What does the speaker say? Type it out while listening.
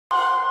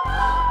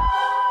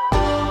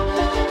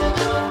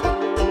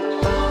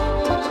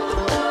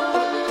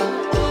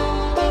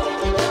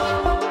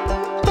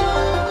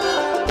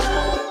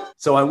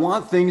So I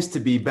want things to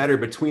be better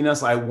between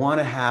us. I want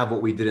to have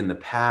what we did in the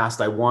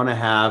past. I want to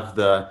have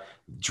the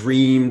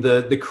dream,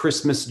 the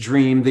Christmas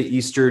dream, the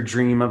Easter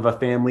dream of a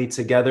family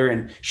together.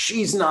 And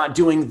she's not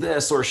doing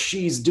this, or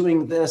she's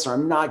doing this, or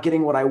I'm not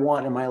getting what I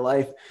want in my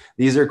life.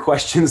 These are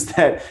questions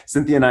that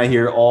Cynthia and I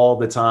hear all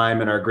the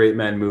time in our Great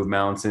Men Move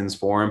Mountains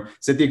forum.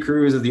 Cynthia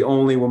Cruz is the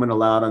only woman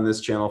allowed on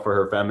this channel for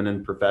her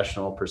feminine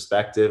professional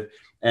perspective.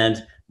 And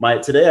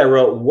today I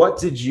wrote, what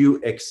did you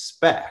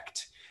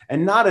expect?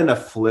 And not in a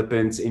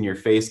flippant, in your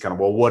face kind of,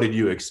 well, what did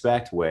you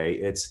expect way?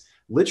 It's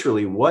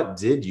literally, what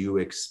did you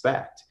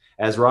expect?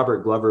 As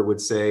Robert Glover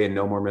would say in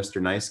No More Mr.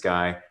 Nice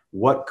Guy,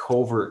 what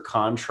covert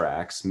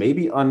contracts,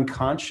 maybe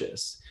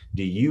unconscious,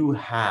 do you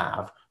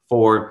have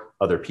for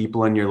other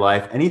people in your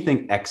life,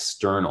 anything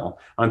external?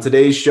 On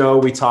today's show,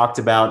 we talked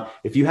about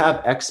if you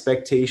have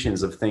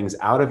expectations of things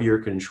out of your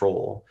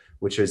control,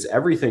 which is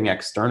everything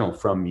external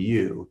from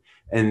you.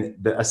 And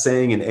a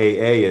saying in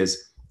AA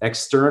is,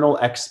 external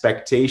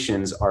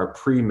expectations are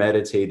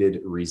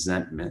premeditated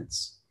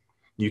resentments.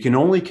 You can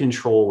only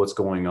control what's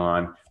going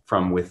on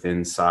from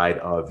within side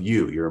of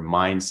you, your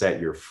mindset,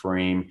 your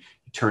frame,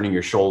 turning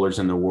your shoulders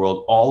in the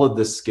world, all of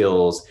the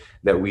skills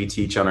that we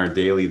teach on our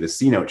daily, the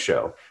C-Note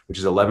show, which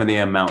is 11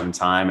 a.m. Mountain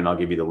Time. And I'll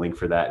give you the link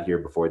for that here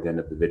before the end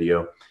of the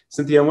video.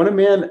 Cynthia, when a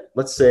man,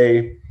 let's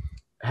say,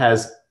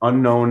 has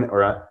unknown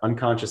or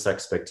unconscious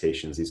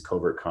expectations, these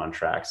covert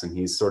contracts, and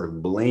he's sort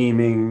of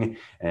blaming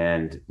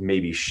and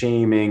maybe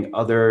shaming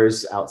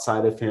others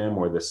outside of him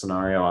or the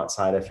scenario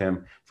outside of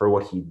him for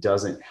what he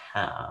doesn't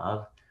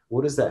have.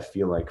 What does that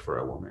feel like for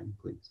a woman,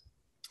 please?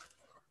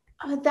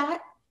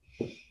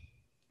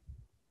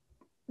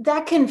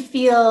 That can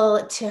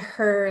feel to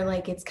her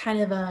like it's kind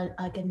of a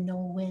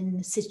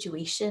no-win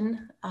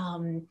situation.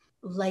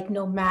 Like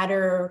no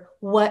matter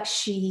what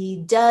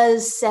she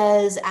does,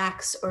 says,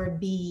 acts, or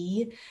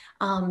be,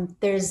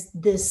 there's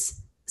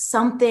this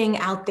something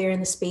out there in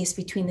the space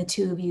between the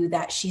two of you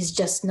that she's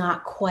just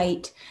not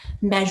quite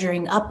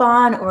measuring up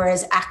on, or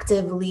is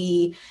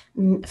actively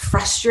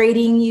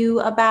frustrating you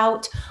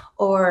about,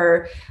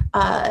 or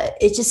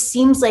it just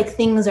seems like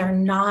things are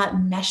not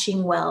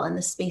meshing well in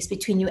the space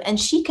between you. And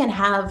she can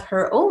have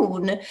her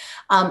own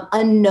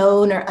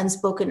unknown or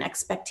unspoken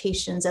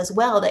expectations as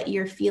well that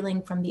you're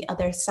feeling from the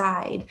other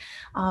side.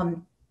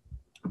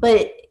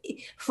 But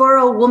for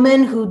a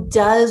woman who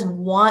does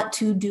want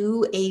to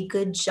do a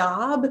good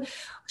job,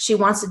 she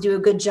wants to do a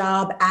good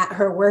job at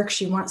her work.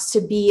 She wants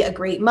to be a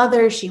great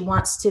mother. She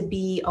wants to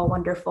be a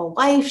wonderful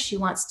wife. She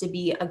wants to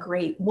be a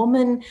great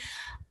woman.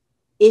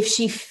 If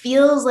she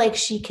feels like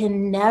she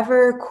can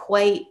never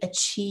quite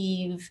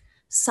achieve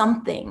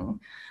something,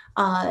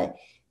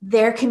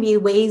 there can be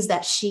ways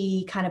that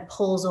she kind of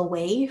pulls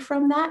away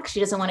from that. She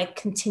doesn't want to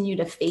continue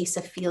to face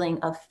a feeling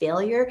of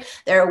failure.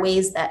 There are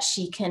ways that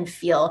she can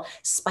feel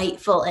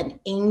spiteful and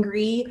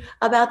angry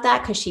about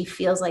that because she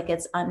feels like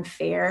it's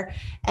unfair.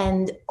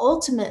 And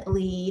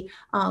ultimately,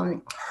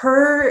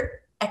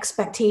 her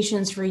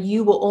expectations for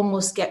you will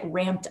almost get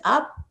ramped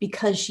up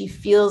because she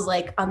feels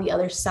like on the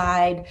other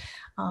side,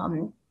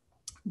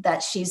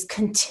 that she's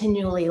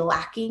continually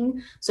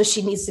lacking. So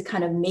she needs to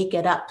kind of make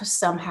it up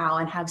somehow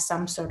and have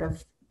some sort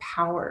of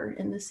power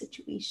in the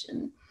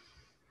situation.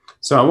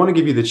 So I want to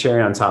give you the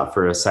cherry on top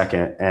for a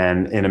second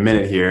and in a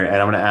minute here. And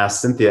I'm going to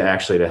ask Cynthia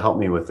actually to help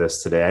me with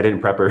this today. I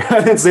didn't prep her.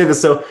 I didn't say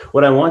this. So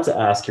what I want to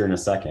ask here in a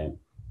second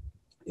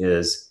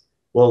is,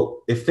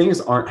 well, if things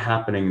aren't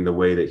happening the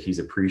way that he's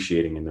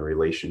appreciating in the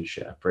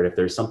relationship, right? If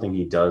there's something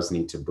he does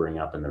need to bring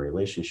up in the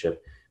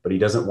relationship, but he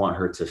doesn't want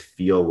her to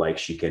feel like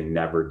she can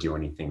never do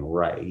anything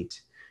right,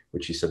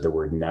 which you said the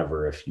word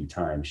never a few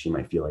times. She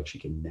might feel like she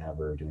can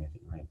never do anything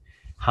right.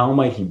 How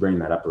might he bring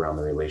that up around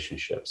the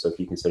relationship? So if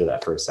you consider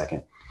that for a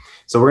second.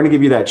 So we're going to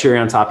give you that cherry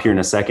on top here in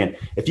a second.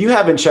 If you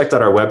haven't checked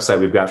out our website,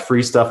 we've got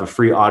free stuff, a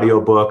free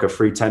audiobook, a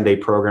free 10-day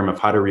program of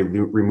how to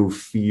remove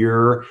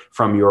fear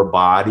from your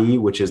body,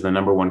 which is the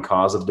 #1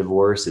 cause of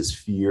divorce, is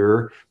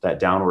fear, that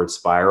downward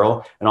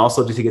spiral. And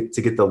also to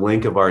get the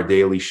link of our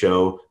daily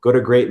show, go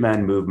to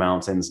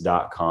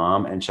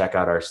greatmenmovemountains.com and check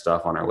out our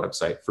stuff on our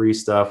website. Free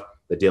stuff.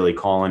 The daily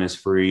call-in is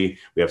free.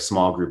 We have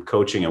small group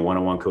coaching and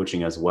one-on-one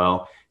coaching as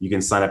well. You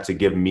can sign up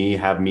to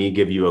have me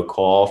give you a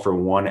call for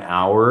 1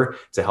 hour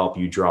to help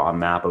you draw a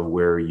map of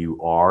where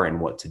you are and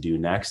what to do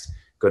next.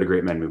 Go to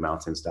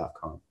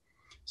greatmenmovemountains.com.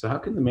 So how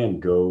can the man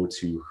go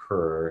to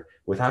her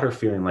without her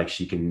feeling like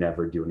she can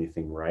never do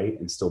anything right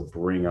and still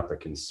bring up a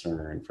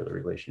concern for the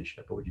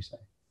relationship? What would you say?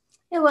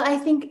 Yeah, well, I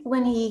think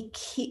when he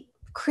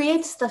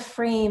creates the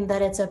frame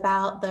that it's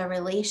about the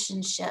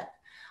relationship,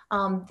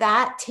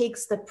 that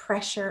takes the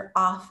pressure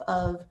off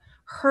of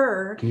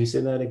her. Can you say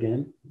that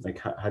again? Like,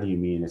 how do you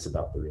mean it's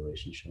about the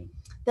relationship?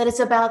 That it's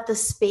about the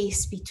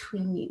space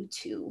between you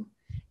two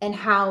and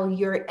how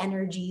your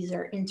energies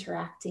are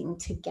interacting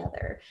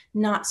together,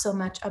 not so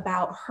much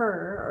about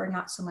her or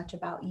not so much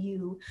about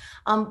you.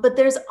 But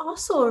there's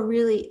also a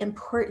really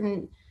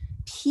important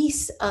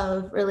piece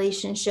of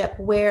relationship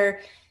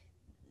where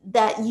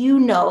that you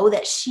know,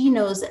 that she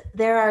knows, that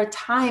there are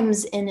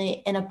times in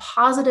a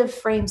positive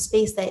frame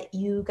space that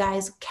you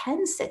guys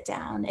can sit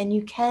down and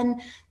you can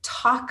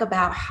talk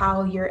about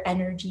how your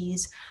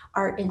energies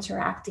are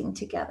interacting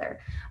together.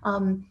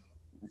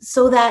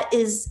 So that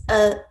is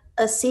a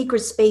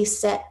sacred space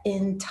set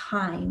in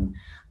time.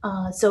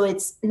 So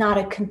it's not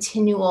a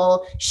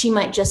continual, she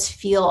might just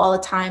feel all the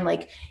time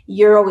like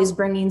you're always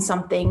bringing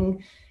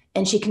something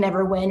and she can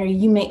never win, or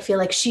you might feel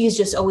like she's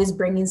just always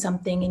bringing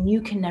something and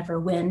you can never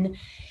win.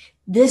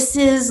 This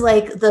is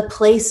like the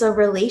place of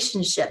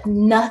relationship.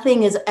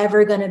 Nothing is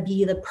ever going to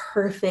be the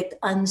perfect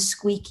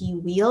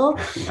unsqueaky wheel,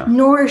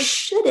 nor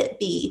should it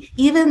be.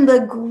 Even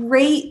the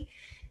great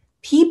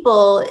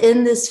people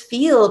in this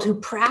field who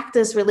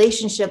practice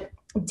relationship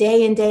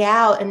day in, day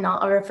out, and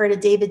I'll refer to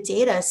David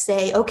Deida,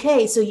 say,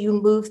 okay, so you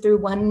move through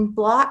one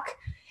block,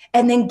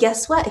 and then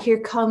guess what?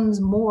 Here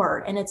comes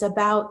more. And it's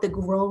about the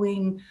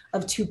growing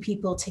of two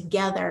people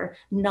together,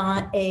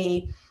 not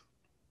a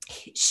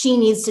she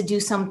needs to do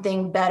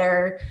something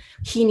better,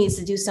 he needs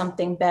to do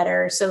something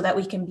better so that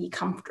we can be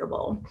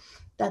comfortable.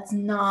 That's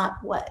not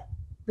what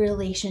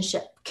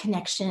relationship,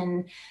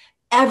 connection,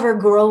 ever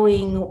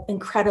growing,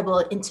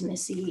 incredible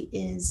intimacy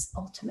is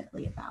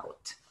ultimately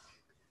about.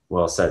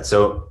 Well said.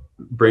 So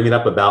bring it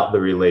up about the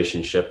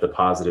relationship, the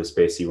positive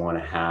space you want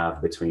to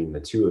have between the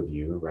two of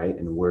you, right?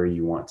 And where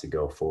you want to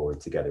go forward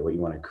together, what you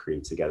want to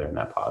create together in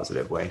that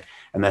positive way.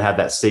 And then have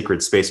that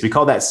sacred space. We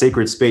call that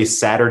sacred space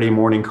Saturday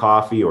morning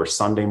coffee or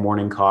Sunday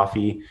morning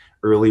coffee,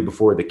 early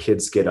before the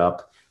kids get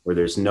up, where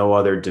there's no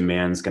other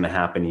demands going to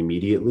happen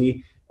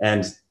immediately.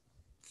 And,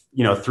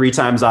 3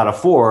 times out of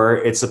 4,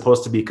 it's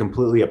supposed to be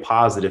completely a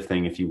positive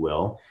thing, if you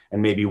will. And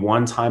maybe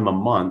one time a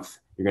month,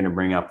 you're going to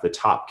bring up the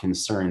top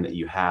concern that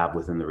you have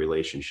within the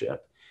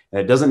relationship. And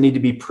it doesn't need to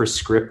be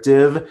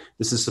prescriptive.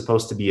 This is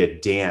supposed to be a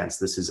dance.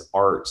 This is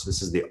art.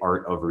 This is the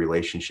art of a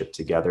relationship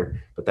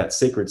together. But that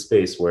sacred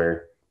space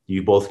where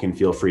you both can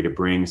feel free to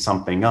bring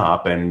something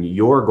up. And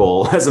your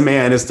goal as a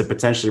man is to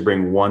potentially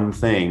bring one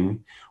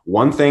thing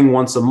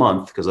once a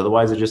month, because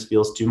otherwise it just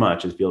feels too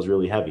much. It feels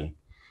really heavy.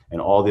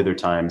 And all the other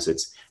times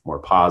it's more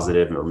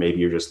positive, or maybe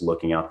you're just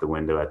looking out the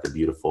window at the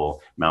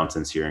beautiful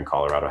mountains here in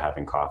Colorado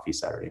having coffee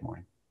Saturday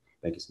morning.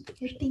 Thank you, Cynthia.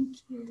 Thank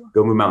you.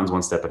 Go move mountains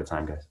one step at a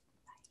time, guys.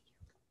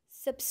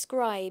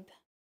 Subscribe.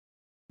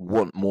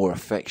 Want more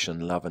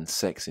affection, love and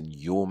sex in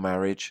your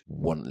marriage?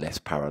 Want less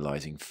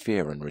paralyzing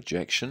fear and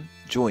rejection?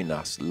 Join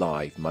us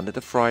live Monday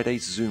to Friday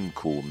Zoom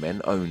call,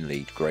 men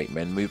only,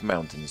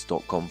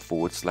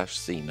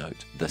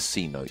 greatmenmovemountains.com/C-Note. The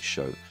C-Note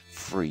Show,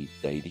 free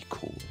daily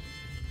call.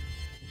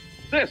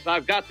 This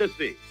I've got to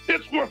see.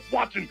 It's worth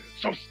watching,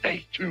 so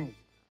stay tuned.